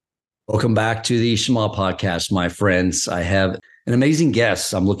Welcome back to the Shema podcast, my friends. I have an amazing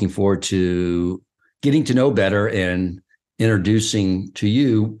guest I'm looking forward to getting to know better and introducing to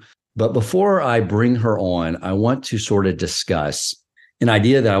you. But before I bring her on, I want to sort of discuss an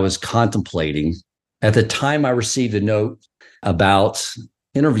idea that I was contemplating at the time I received a note about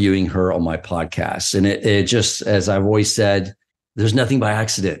interviewing her on my podcast. And it just, as I've always said, there's nothing by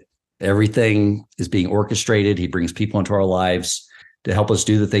accident. Everything is being orchestrated. He brings people into our lives to help us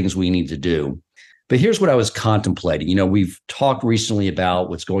do the things we need to do. But here's what I was contemplating. We've talked recently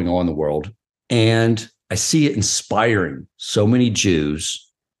about what's going on in the world, and I see it inspiring so many Jews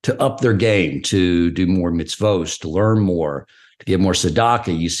to up their game, to do more mitzvos, to learn more, to give more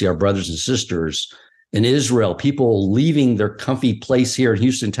tzedakah. You see our brothers and sisters in Israel, people leaving their comfy place here in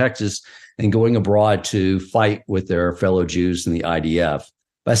Houston, Texas, and going abroad to fight with their fellow Jews in the IDF.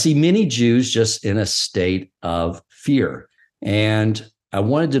 But I see many Jews just in a state of fear. And I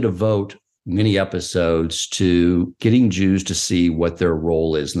wanted to devote many episodes to getting Jews to see what their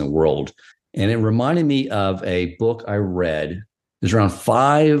role is in the world. And it reminded me of a book I read, it was around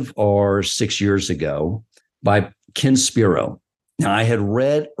 5 or 6 years ago, by Ken Spiro. Now, I had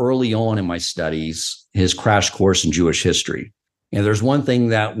read early on in my studies his crash course in Jewish history. And there's one thing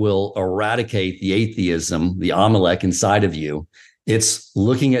that will eradicate the atheism, the Amalek inside of you. It's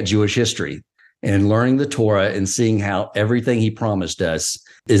looking at Jewish history and learning the Torah and seeing how everything he promised us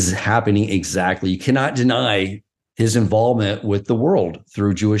is happening exactly. You cannot deny his involvement with the world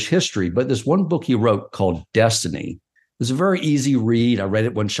through Jewish history. But this one book he wrote called Destiny, it was a very easy read. I read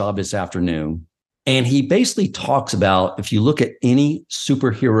it one Shabbos afternoon. And he basically talks about, if you look at any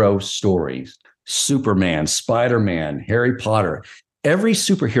superhero stories, Superman, Spider-Man, Harry Potter, every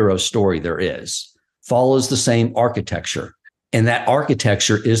superhero story there is follows the same architecture. And that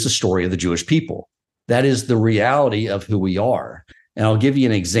architecture is the story of the Jewish people. That is the reality of who we are. And I'll give you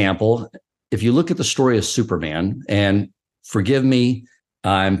an example. If you look at the story of Superman, and forgive me,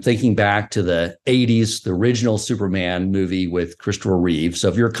 I'm thinking back to the 80s, the original Superman movie with Christopher Reeve. So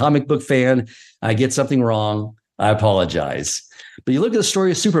if you're a comic book fan, I get something wrong, I apologize. But you look at the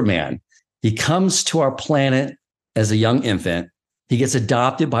story of Superman. He comes to our planet as a young infant. He gets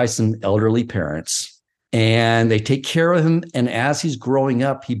adopted by some elderly parents, and they take care of him. And as he's growing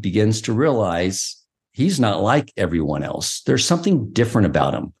up, he begins to realize he's not like everyone else. There's something different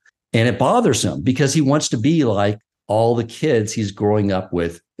about him. And it bothers him because he wants to be like all the kids he's growing up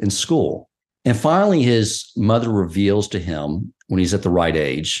with in school. And finally, his mother reveals to him when he's at the right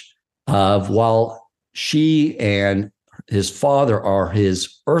age of while she and his father are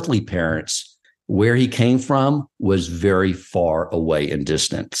his earthly parents, where he came from was very far away in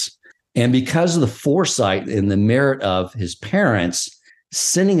distance. And because of the foresight and the merit of his parents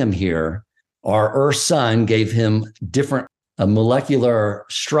sending him here, our Earth sun gave him a molecular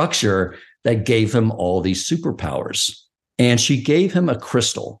structure that gave him all these superpowers. And she gave him a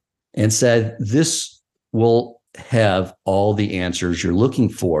crystal and said, this will have all the answers you're looking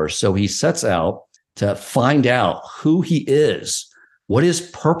for. So he sets out to find out who he is, what his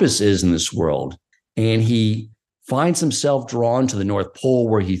purpose is in this world. And he finds himself drawn to the North Pole,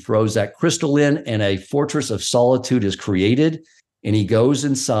 where he throws that crystal in and a fortress of solitude is created. And he goes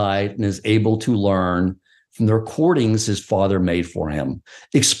inside and is able to learn from the recordings his father made for him,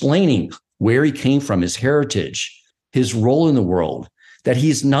 explaining where he came from, his heritage, his role in the world, that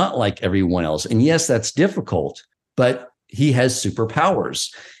he's not like everyone else. And yes, that's difficult, but he has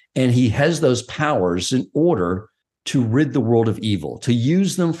superpowers. And he has those powers in order to rid the world of evil, to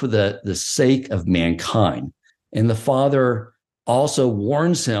use them for the sake of mankind. And the father also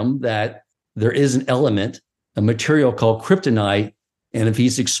warns him that there is an element, a material called kryptonite, and if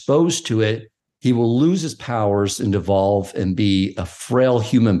he's exposed to it, he will lose his powers and devolve and be a frail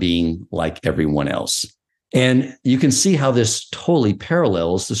human being like everyone else. And you can see how this totally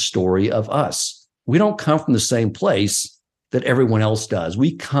parallels the story of us. We don't come from the same place that everyone else does.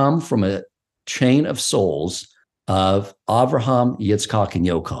 We come from a chain of souls of Abraham, Yitzchak, and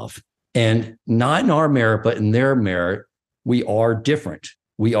Yaakov. And not in our merit, but in their merit, we are different.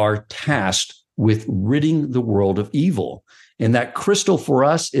 We are tasked with ridding the world of evil. And that crystal for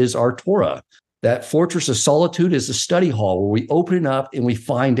us is our Torah. That fortress of solitude is a study hall where we open it up and we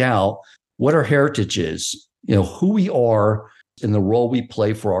find out what our heritage is, who we are and the role we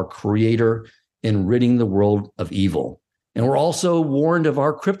play for our Creator in ridding the world of evil. And we're also warned of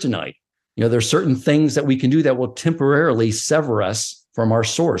our kryptonite. There's certain things that we can do that will temporarily sever us from our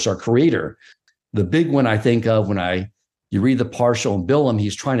source, our Creator. The big one I think of when you read the partial in Bilam,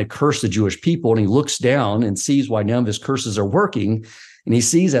 he's trying to curse the Jewish people, and he looks down and sees why none of his curses are working. And he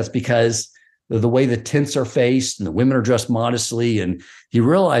sees that's because the way the tents are faced and the women are dressed modestly. And he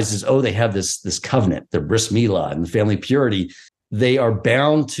realizes, oh, they have this covenant, the bris milah and family purity. They are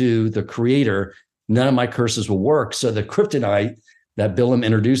bound to the creator. None of my curses will work. So the kryptonite that Bilam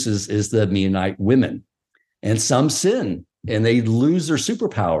introduces is the Midianite women. And some sin and they lose their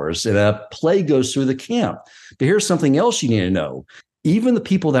superpowers and a plague goes through the camp. But here's something else you need to know. Even the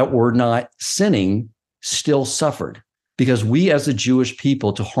people that were not sinning still suffered, because we as a Jewish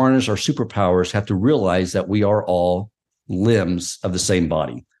people, to harness our superpowers, have to realize that we are all limbs of the same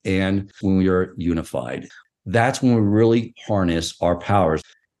body. And when we are unified, that's when we really harness our powers.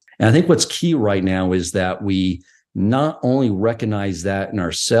 And I think what's key right now is that we not only recognize that in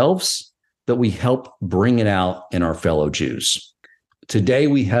ourselves, but we help bring it out in our fellow Jews. Today,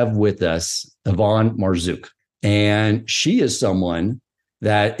 we have with us Evonne Marzouk, and she is someone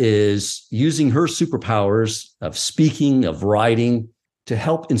that is using her superpowers of speaking, of writing, to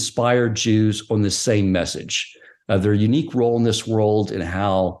help inspire Jews on the same message of their unique role in this world and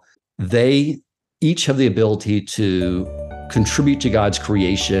how they each have the ability to contribute to God's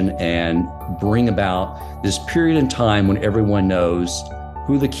creation and bring about this period in time when everyone knows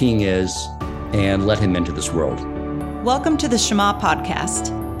who the King is and let him into this world. Welcome to the Shema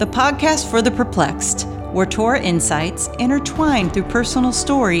Podcast, the podcast for the perplexed, where Torah insights, intertwined through personal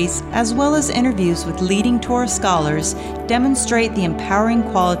stories, as well as interviews with leading Torah scholars, demonstrate the empowering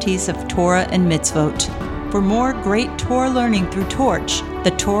qualities of Torah and mitzvot. For more great Torah learning through Torch,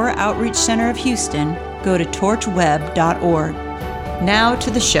 the Torah Outreach Center of Houston, go to torchweb.org. Now to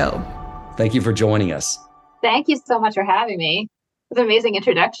the show. Thank you for joining us. Thank you so much for having me. It was an amazing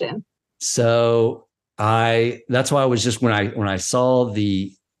introduction. So that's why I was just, when I saw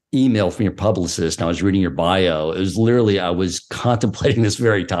the email from your publicist and I was reading your bio, it was literally, I was contemplating this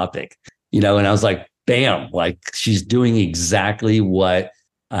very topic, and I was like, bam, like she's doing exactly what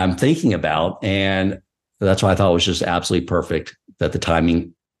I'm thinking about. And that's why I thought it was just absolutely perfect that the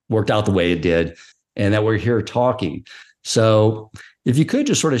timing worked out the way it did and that we're here talking. So if you could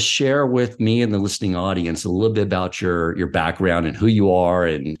just sort of share with me and the listening audience a little bit about your background and who you are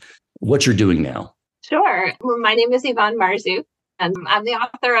and what you're doing now. Sure. Well, my name is Evonne Marzouk, and I'm the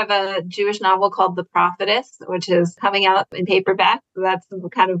author of a Jewish novel called The Prophetess, which is coming out in paperback. So that's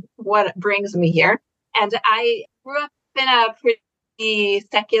kind of what brings me here. And I grew up in a pretty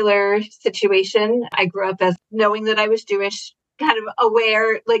secular situation. I grew up as knowing that I was Jewish, kind of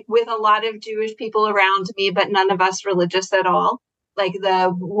aware, like with a lot of Jewish people around me, but none of us religious at all. Like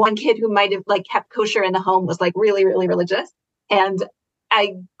the one kid who might have like kept kosher in the home was like really, really religious. And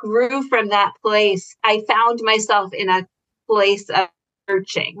I grew from that place. I found myself in a place of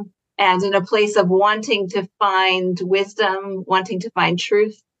searching and in a place of wanting to find wisdom, wanting to find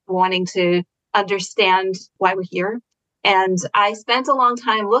truth, wanting to understand why we're here. And I spent a long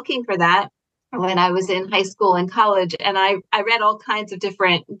time looking for that when I was in high school and college. And I read all kinds of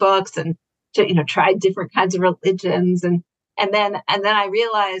different books and, tried different kinds of religions. And then I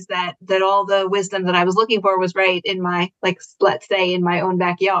realized that all the wisdom that I was looking for was right in my, like, let's say in my own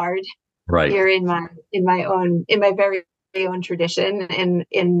backyard, right here in my very own tradition,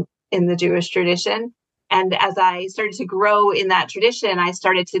 in the Jewish tradition. And as I started to grow in that tradition, I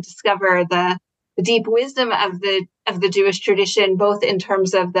started to discover the deep wisdom of the Jewish tradition, both in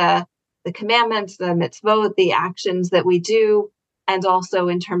terms of the commandments, the mitzvot, the actions that we do, and also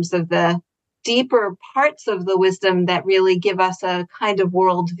in terms of the deeper parts of the wisdom that really give us a kind of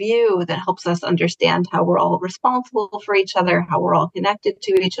worldview that helps us understand how we're all responsible for each other, how we're all connected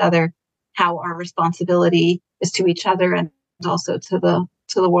to each other, how our responsibility is to each other and also to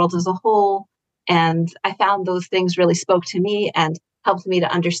the world as a whole. And I found those things really spoke to me and helped me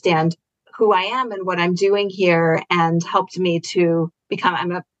to understand who I am and what I'm doing here, and helped me to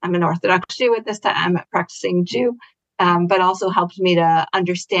become, I'm an Orthodox Jew at this time, I'm a practicing Jew. But also helped me to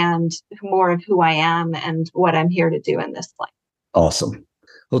understand more of who I am and what I'm here to do in this life. Awesome.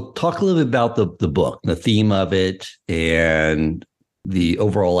 Well, talk a little bit about the book, the theme of it, and the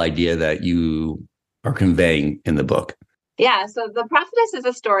overall idea that you are conveying in the book. Yeah, so The Prophetess is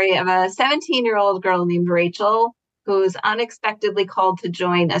a story of a 17-year-old girl named Rachel who's unexpectedly called to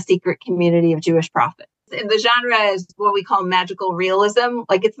join a secret community of Jewish prophets. And the genre is what we call magical realism.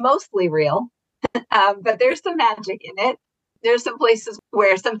 Like, it's mostly real. But there's some magic in it. There's some places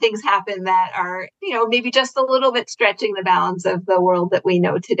where some things happen that are, maybe just a little bit stretching the bounds of the world that we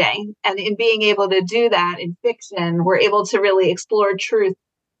know today. And in being able to do that in fiction, we're able to really explore truths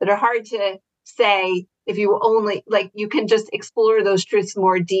that are hard to say if you only, you can just explore those truths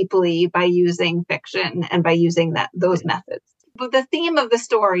more deeply by using fiction and by using those methods. But the theme of the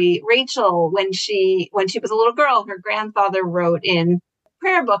story, Rachel, when she was a little girl, her grandfather wrote in a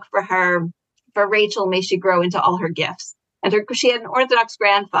prayer book for her for Rachel, may she grow into all her gifts. And she had an Orthodox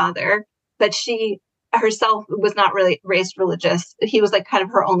grandfather, but she herself was not really raised religious. He was like kind of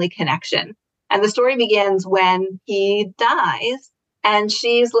her only connection. And the story begins when he dies, and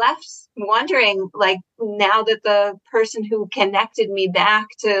she's left wondering, like, now that the person who connected me back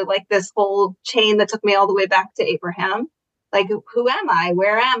to like this whole chain that took me all the way back to Abraham, like, who am I?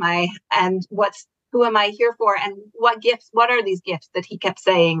 Where am I? And who am I here for? And what are these gifts that he kept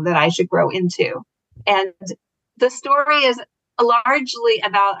saying that I should grow into? And the story is largely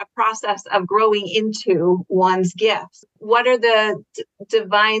about a process of growing into one's gifts. What are the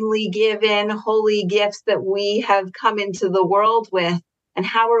divinely given holy gifts that we have come into the world with? And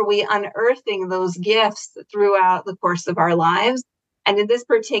how are we unearthing those gifts throughout the course of our lives? And in this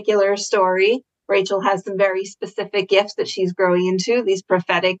particular story, Rachel has some very specific gifts that she's growing into, these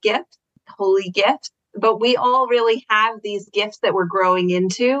prophetic gifts, holy gifts. But we all really have these gifts that we're growing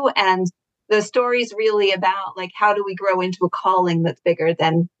into. And the story's really about, like, how do we grow into a calling that's bigger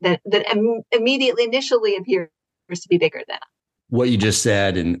than that immediately initially appears to be bigger than us. What you just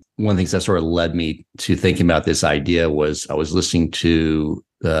said, and one of the things that sort of led me to thinking about this idea was I was listening to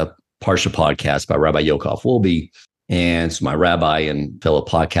the Parsha podcast by Rabbi Yochaf Wolbe, and it's my rabbi and fellow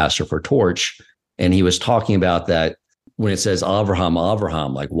podcaster for Torch. And he was talking about that when it says Avraham,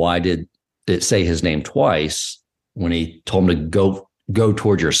 Avraham, like, why did it say his name twice when he told him to go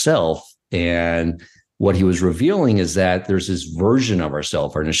toward yourself? And what he was revealing is that there's this version of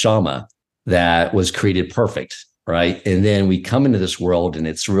ourselves, our neshama, that was created perfect. Right. And then we come into this world and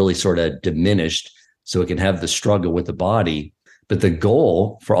it's really sort of diminished so it can have the struggle with the body. But the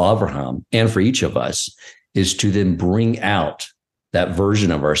goal for Avraham and for each of us is to then bring out that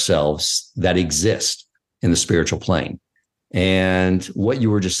version of ourselves that exists in the spiritual plane. And what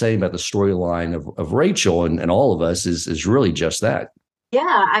you were just saying about the storyline of Rachel and all of us is really just that.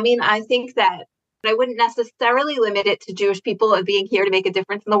 Yeah. I mean, I think that I wouldn't necessarily limit it to Jewish people of being here to make a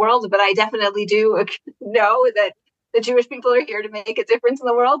difference in the world, but I definitely do know that the Jewish people are here to make a difference in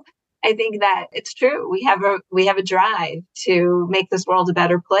the world. I think that it's true. We have a drive to make this world a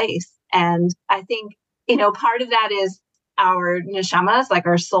better place. And I think, part of that is our neshamas, like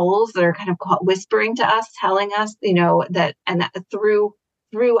our souls that are kind of whispering to us, telling us, that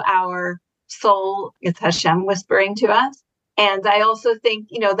through our soul, it's Hashem whispering to us. And I also think,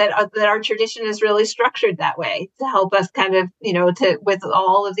 that our tradition is really structured that way to help us kind of, with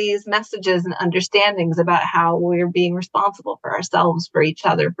all of these messages and understandings about how we're being responsible for ourselves, for each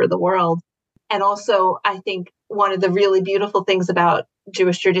other, for the world. And also, I think one of the really beautiful things about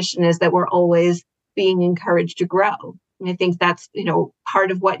Jewish tradition is that we're always being encouraged to grow. And I think that's,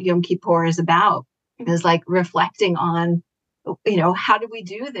 part of what Yom Kippur is about, is like reflecting on, how did we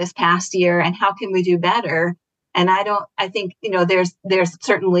do this past year and how can we do better? And I think, there's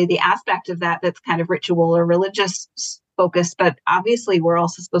certainly the aspect of that that's kind of ritual or religious focused, but obviously we're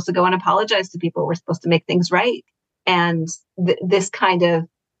also supposed to go and apologize to people. We're supposed to make things right. And this kind of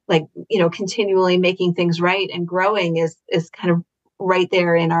like, continually making things right and growing is kind of right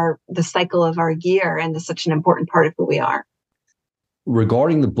there in the cycle of our year. And it's such an important part of who we are.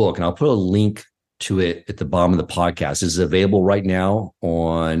 Regarding the book, and I'll put a link to it at the bottom of the podcast, is it available right now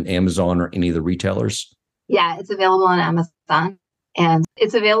on Amazon or any of the retailers? Yeah, it's available on Amazon, and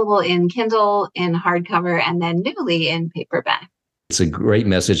it's available in Kindle, in hardcover, and then newly in paperback. It's a great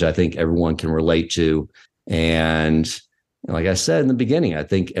message I think everyone can relate to. And like I said in the beginning, I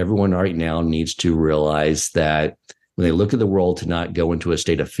think everyone right now needs to realize that when they look at the world, to not go into a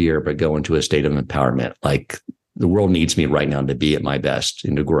state of fear, but go into a state of empowerment. Like, the world needs me right now to be at my best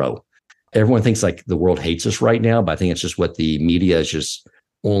and to grow. Everyone thinks like the world hates us right now, but I think it's just what the media is just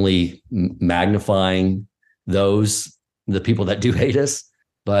only magnifying the people that do hate us.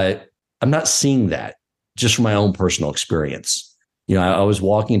 But I'm not seeing that just from my own personal experience. I was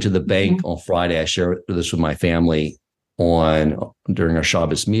walking to the bank on Friday. I shared this with my family during our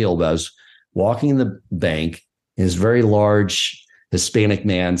Shabbos meal, but I was walking in the bank and this very large Hispanic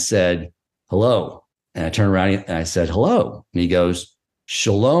man said, "Hello." And I turned around and I said, "Hello." And he goes,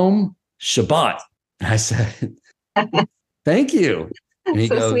 "Shalom, Shabbat." And I said, "Thank you." And he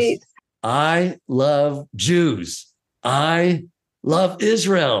goes, sweet. "I love Jews. I love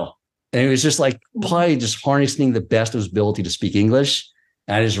Israel." And it was just like probably just harnessing the best of his ability to speak English.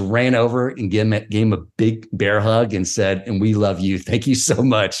 And I just ran over and gave him a big bear hug and said, "And we love you. Thank you so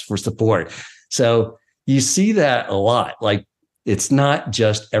much for support." So you see that a lot. Like, it's not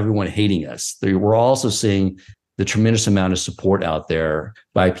just everyone hating us. We're also seeing the tremendous amount of support out there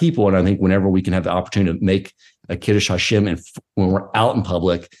by people. And I think whenever we can have the opportunity to make a Kiddush Hashem, and when we're out in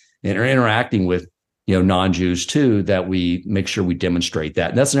public and are interacting with, non-Jews too, that we make sure we demonstrate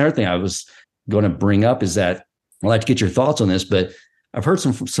that. And that's another thing I was going to bring up is that I'd like to get your thoughts on this, but I've heard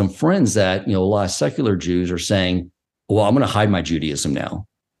some friends that, a lot of secular Jews are saying, well, I'm going to hide my Judaism now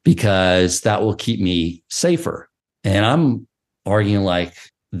because that will keep me safer. And I'm arguing like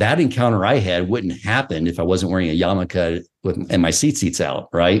that encounter I had wouldn't happen if I wasn't wearing a yarmulke and my seats out,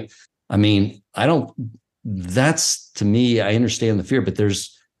 right? I mean, that's to me, I understand the fear, but this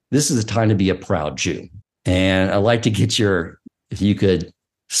is a time to be a proud Jew. And I'd like to get if you could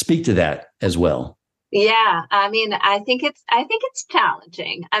speak to that as well. Yeah, I mean, I think it's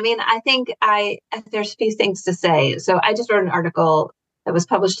challenging. I mean, I think there's a few things to say. So I just wrote an article that was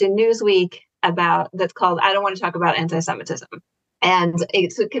published in Newsweek that's called "I Don't Want to Talk About Anti-Semitism," and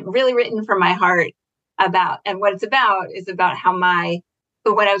it's really written from my heart and what it's about is about how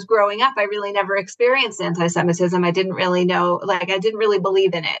when I was growing up, I really never experienced anti-Semitism. I didn't really know, I didn't really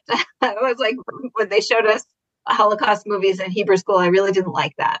believe in it. I was like, when they showed us Holocaust movies in Hebrew school, I really didn't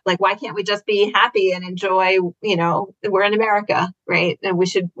like that. Like, why can't we just be happy and enjoy, we're in America, right? And we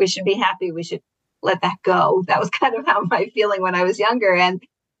should be happy. We should let that go. That was kind of how my feeling when I was younger. And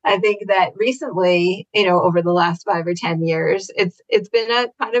I think that recently, over the last 5 or 10 years, it's been a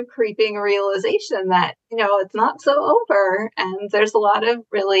kind of creeping realization that, it's not so over. And there's a lot of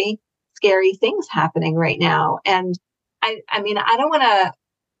really scary things happening right now. And I mean, I don't want to,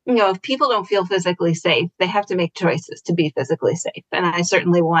 if people don't feel physically safe, they have to make choices to be physically safe. And I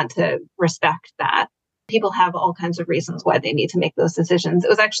certainly want to respect that. People have all kinds of reasons why they need to make those decisions. It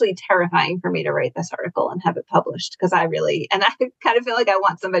was actually terrifying for me to write this article and have it published because I kind of feel like I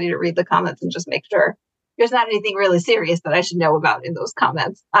want somebody to read the comments and just make sure there's not anything really serious that I should know about in those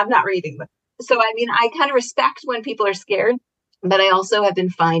comments. I'm not reading them. So, I mean, I kind of respect when people are scared, but I also have been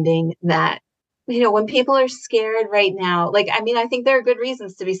finding that when people are scared right now, I think there are good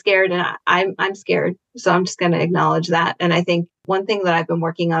reasons to be scared, and I'm scared. So I'm just going to acknowledge that. And I think one thing that I've been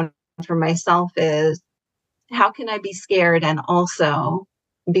working on for myself is how can I be scared and also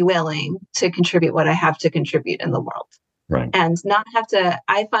be willing to contribute what I have to contribute in the world? Right. And not have to,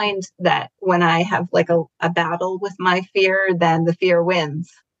 I find that when I have a battle with my fear, then the fear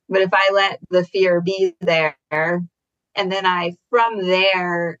wins. But if I let the fear be there, and then from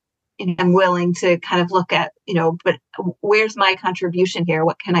there, I'm willing to kind of look at, but where's my contribution here?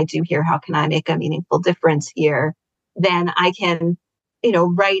 What can I do here? How can I make a meaningful difference here? Then I can,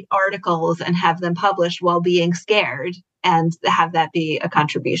 write articles and have them published while being scared and have that be a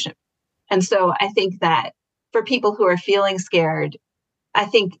contribution. And so I think that for people who are feeling scared, I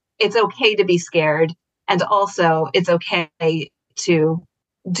think it's okay to be scared. And also it's okay to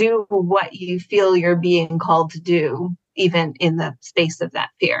do what you feel you're being called to do, even in the space of that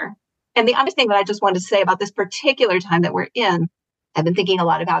fear. And the other thing that I just wanted to say about this particular time that we're in, I've been thinking a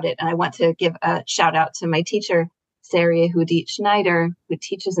lot about it, and I want to give a shout out to my teacher, Sarah Yehudit Schneider, who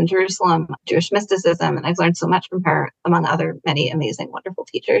teaches in Jerusalem Jewish mysticism, and I've learned so much from her, among other many amazing, wonderful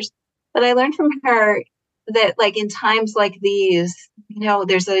teachers. But I learned from her that, in times like these,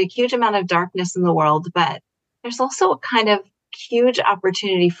 there's a huge amount of darkness in the world, but there's also a kind of huge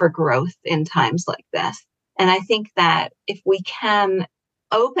opportunity for growth in times like this. And I think that if we can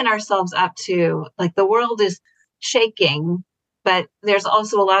open ourselves up to, the world is shaking, but there's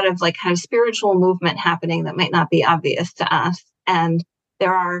also a lot of kind of spiritual movement happening that might not be obvious to us. And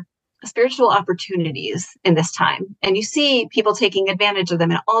there are spiritual opportunities in this time. And you see people taking advantage of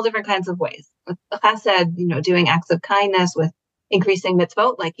them in all different kinds of ways. With chesed, doing acts of kindness, with increasing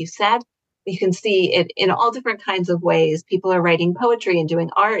mitzvot, like you said. You can see it in all different kinds of ways. People are writing poetry and doing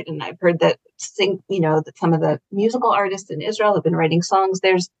art. And I've heard that that some of the musical artists in Israel have been writing songs.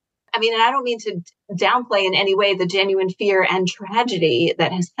 And I don't mean to downplay in any way the genuine fear and tragedy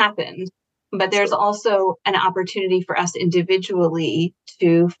that has happened, but there's also an opportunity for us individually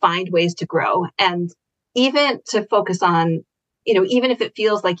to find ways to grow and even to focus on, even if it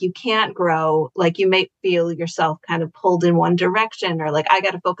feels like you can't grow, you may feel yourself kind of pulled in one direction, or I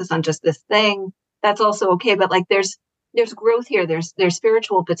got to focus on just this thing. That's also okay. But there's growth here. There's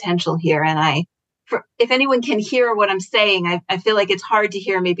spiritual potential here. And if anyone can hear what I'm saying, I feel like it's hard to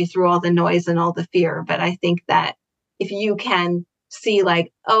hear maybe through all the noise and all the fear. But I think that if you can see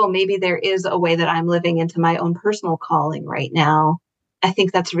maybe there is a way that I'm living into my own personal calling right now, I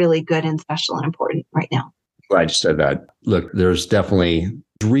think that's really good and special and important right now. I just said that. Look, there's definitely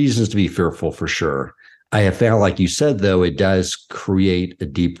reasons to be fearful for sure. I have found, like you said, though, it does create a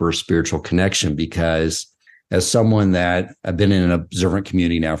deeper spiritual connection because as someone that I've been in an observant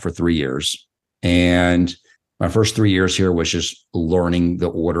community now for 3 years, and my first 3 years here was just learning the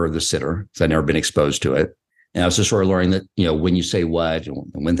order of the sitter because I'd never been exposed to it. And I was just sort of learning that, when you say what,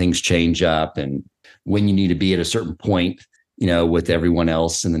 and when things change up and when you need to be at a certain point, with everyone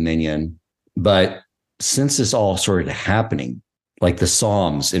else in the minyan. But since this all started happening, like the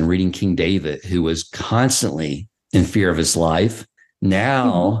Psalms and reading King David, who was constantly in fear of his life,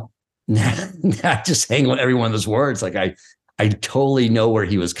 now, now just hang on every one of those words. Like I totally know where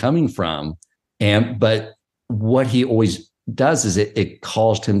he was coming from. But what he always does is it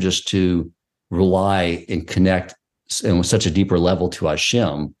caused him just to rely and connect on such a deeper level to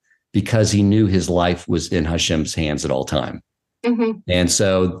Hashem, because he knew his life was in Hashem's hands at all time. Mm-hmm. And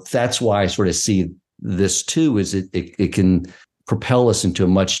so that's why I sort of see this too, is it can propel us into a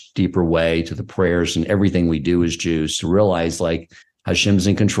much deeper way to the prayers and everything we do as Jews, to realize like Hashem's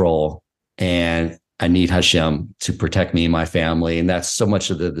in control and I need Hashem to protect me and my family. And that's so much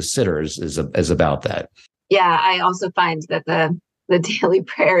of the Siddur is about that. Yeah, I also find that the daily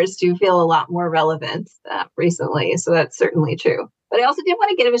prayers do feel a lot more relevant recently. So that's certainly true. But I also did want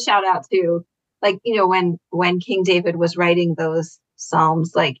to give a shout out to, like, when King David was writing those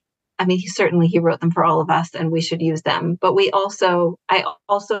Psalms, like, I mean, he wrote them for all of us and we should use them. But I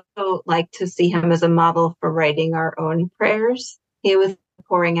also like to see him as a model for writing our own prayers. He was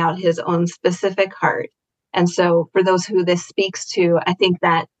pouring out his own specific heart. And so for those who this speaks to, I think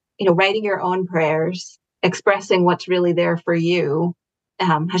that, writing your own prayers, expressing what's really there for you.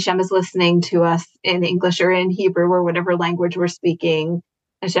 Hashem is listening to us in English or in Hebrew or whatever language we're speaking.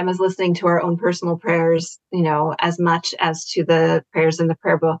 Hashem is listening to our own personal prayers, as much as to the prayers in the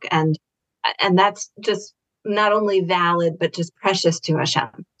prayer book. And that's just not only valid, but just precious to Hashem.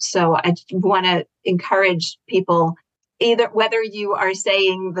 So I want to encourage people, either whether you are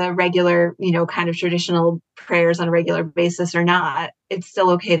saying the regular, kind of traditional prayers on a regular basis or not, it's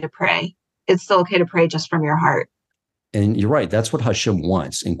still okay to pray. It's still okay to pray just from your heart. And you're right. That's what Hashem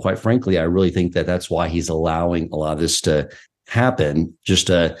wants. And quite frankly, I really think that that's why he's allowing a lot of this to happen.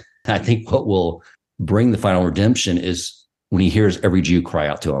 I think what will bring the final redemption is when he hears every Jew cry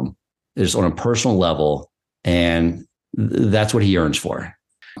out to him. It's on a personal level, and that's what he yearns for.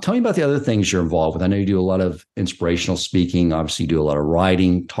 Tell me about the other things you're involved with. I know you do a lot of inspirational speaking. Obviously, you do a lot of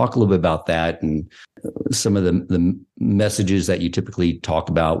writing. Talk a little bit about that and some of the messages that you typically talk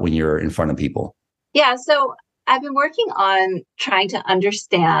about when you're in front of people. Yeah, so I've been working on trying to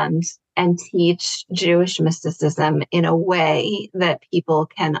understand and teach Jewish mysticism in a way that people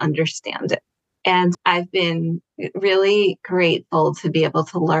can understand it. And I've been really grateful to be able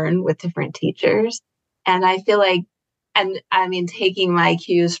to learn with different teachers. And I feel like, and I mean, taking my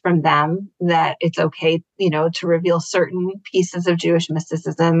cues from them, that it's okay, to reveal certain pieces of Jewish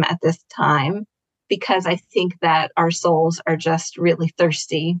mysticism at this time, because I think that our souls are just really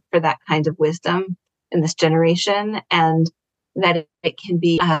thirsty for that kind of wisdom in this generation, and that it can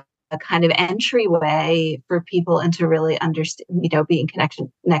be a kind of entryway for people into really understand, being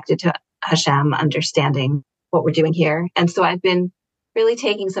connected to Hashem, understanding what we're doing here. And so I've been really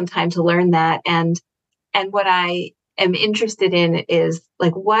taking some time to learn that. And what I am interested in is,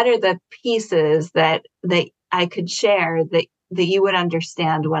 like, what are the pieces that I could share that you would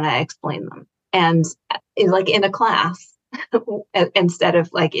understand when I explain them, and like in a class instead of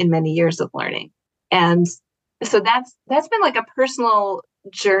like in many years of learning. And so that's been like a personal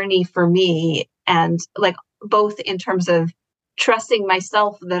journey for me, and like both in terms of trusting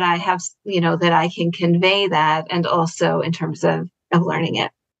myself that I have, that I can convey that, and also in terms of learning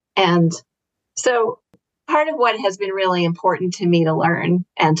it. And so part of what has been really important to me to learn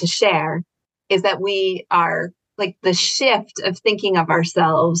and to share is that we are like the shift of thinking of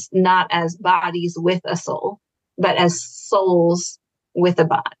ourselves not as bodies with a soul, but as souls with a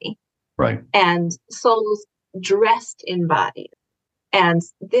body. Right. And souls dressed in bodies. And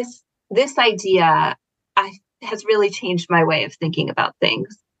this idea has really changed my way of thinking about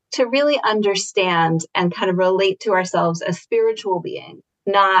things, to really understand and kind of relate to ourselves as spiritual beings,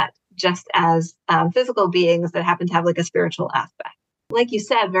 not just as physical beings that happen to have like a spiritual aspect. Like you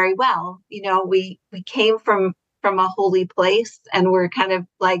said very well, we came from a holy place, and we're kind of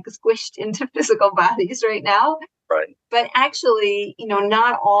like squished into physical bodies right now. Right. But actually,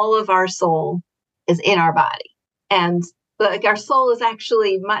 not all of our soul is in our body. And like our soul is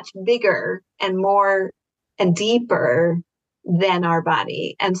actually much bigger and more and deeper than our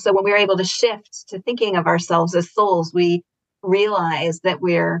body. And so when we're able to shift to thinking of ourselves as souls, we realize that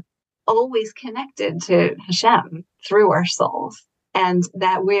we're always connected to Hashem through our souls, and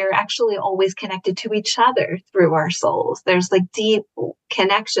that we're actually always connected to each other through our souls. There's like deep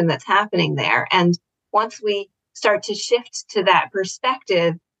connection that's happening there. And once we start to shift to that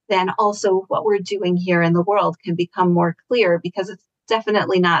perspective, then also what we're doing here in the world can become more clear, because it's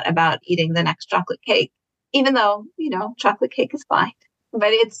definitely not about eating the next chocolate cake, even though, chocolate cake is fine. But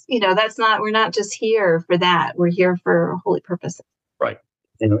it's, we're not just here for that. We're here for holy purposes. Right.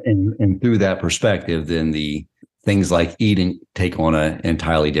 And through that perspective, then the things like eating take on an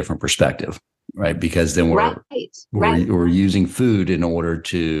entirely different perspective, right? Because then we're using food in order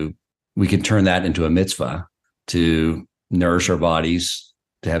to, we can turn that into a mitzvah to nourish our bodies,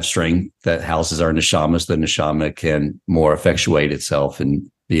 to have strength that houses our neshamas. The neshama can more effectuate itself and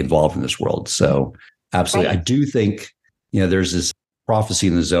be involved in this world. So absolutely. Right. I do think, there's this prophecy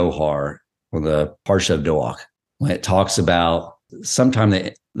in the Zohar or the Parsha of Noach, when it talks about sometime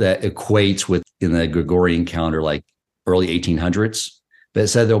that equates with in the Gregorian calendar, like early 1800s, but it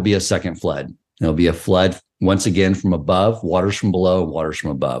said there'll be a second flood. There'll be a flood once again from above, waters from below, waters from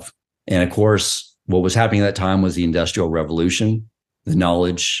above. And of course, what was happening at that time was the Industrial Revolution, the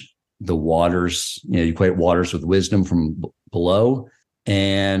knowledge, the waters, you equate waters with wisdom from below,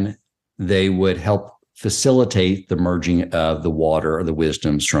 and they would help facilitate the merging of the water or the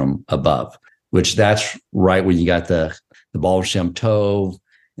wisdoms from above, which that's right when you got the Baal Shem Tov,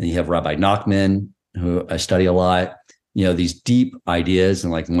 and you have Rabbi Nachman, who I study a lot, these deep ideas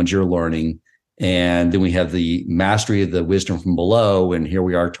and like the ones you're learning. And then we have the mastery of the wisdom from below. And here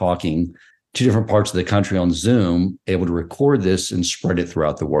we are talking 2 different parts of the country on Zoom, able to record this and spread it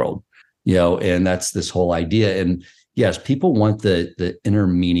throughout the world, and that's this whole idea. And yes, people want the inner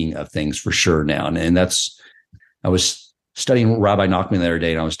meaning of things for sure now. And that's, I was studying Rabbi Nachman the other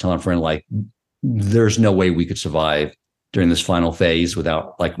day, and I was telling a friend, like, there's no way we could survive during this final phase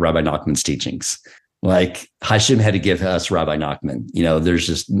without like Rabbi Nachman's teachings. Like Hashem had to give us Rabbi Nachman. There's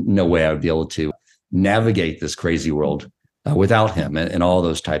just no way I would be able to navigate this crazy world without him and all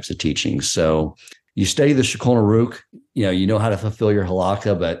those types of teachings. So you study the Shulchan Aruch, you know how to fulfill your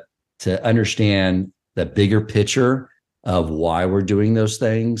halakha, but to understand the bigger picture of why we're doing those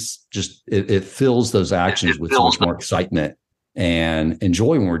things, just it fills those actions with so much more excitement and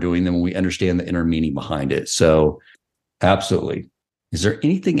enjoy when we're doing them, when we understand the inner meaning behind it. So absolutely. Is there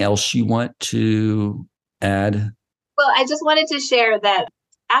anything else you want to add? Well, I just wanted to share that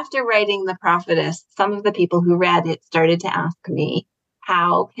after writing The Prophetess, some of the people who read it started to ask me,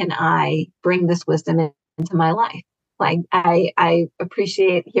 how can I bring this wisdom into my life? Like, I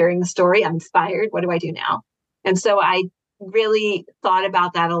appreciate hearing the story. I'm inspired. What do I do now? And so I really thought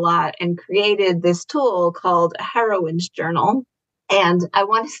about that a lot and created this tool called a heroine's journal. And I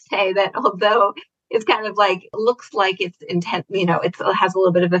want to say that although it's kind of like, looks like it's intent, it has a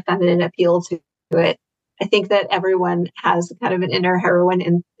little bit of a feminine appeal to it, I think that everyone has kind of an inner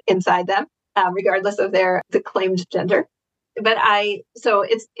heroine inside them, regardless of their claimed gender. But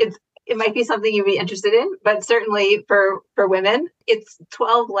it might be something you'd be interested in, but certainly for women, it's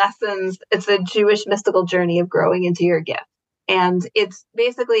 12 lessons. It's a Jewish mystical journey of growing into your gift. And it's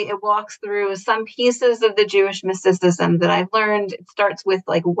basically, it walks through some pieces of the Jewish mysticism that I've learned. It starts with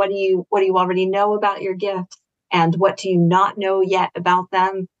like, what do you already know about your gifts, and what do you not know yet about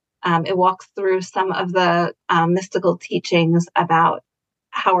them? It walks through some of the mystical teachings about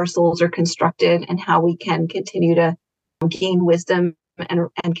how our souls are constructed and how we can continue to gain wisdom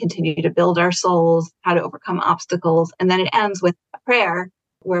and continue to build our souls, how to overcome obstacles. And then it ends with a prayer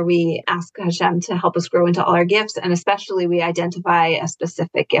where we ask Hashem to help us grow into all our gifts. And especially we identify a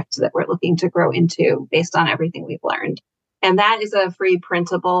specific gift that we're looking to grow into based on everything we've learned. And that is a free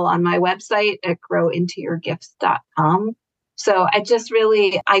printable on my website at growintoyourgifts.com. So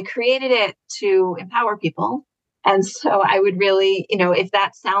I created it to empower people. And so I would really, if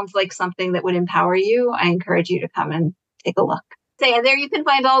that sounds like something that would empower you, I encourage you to come and take a look. And there you can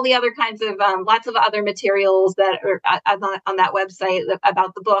find all the other kinds of lots of other materials that are on that website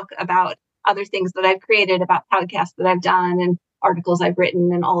about the book, about other things that I've created, about podcasts that I've done and articles I've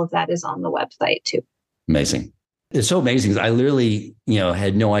written, and all of that is on the website too. Amazing. It's so amazing. I literally,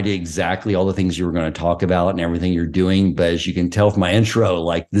 had no idea exactly all the things you were going to talk about and everything you're doing. But as you can tell from my intro,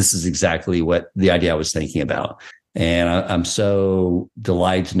 like this is exactly what the idea I was thinking about. And I'm so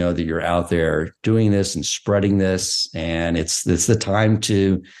delighted to know that you're out there doing this and spreading this. And it's the time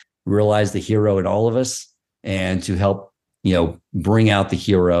to realize the hero in all of us and to help, bring out the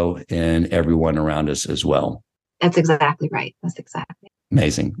hero in everyone around us as well. That's exactly right.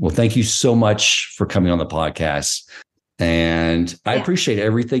 Amazing. Well, thank you so much for coming on the podcast. And I appreciate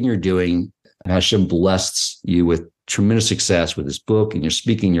everything you're doing. Hashem blessed you with tremendous success with this book and your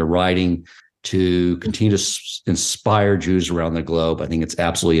speaking, your writing, to continue to inspire Jews around the globe. I think it's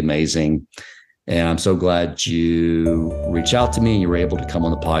absolutely amazing. And I'm so glad you reached out to me and you were able to come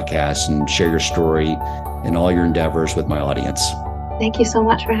on the podcast and share your story and all your endeavors with my audience. Thank you so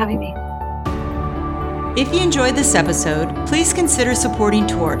much for having me. If you enjoyed this episode, please consider supporting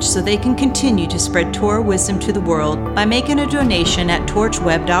Torch so they can continue to spread Torah wisdom to the world by making a donation at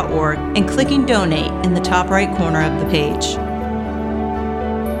torchweb.org and clicking donate in the top right corner of the page.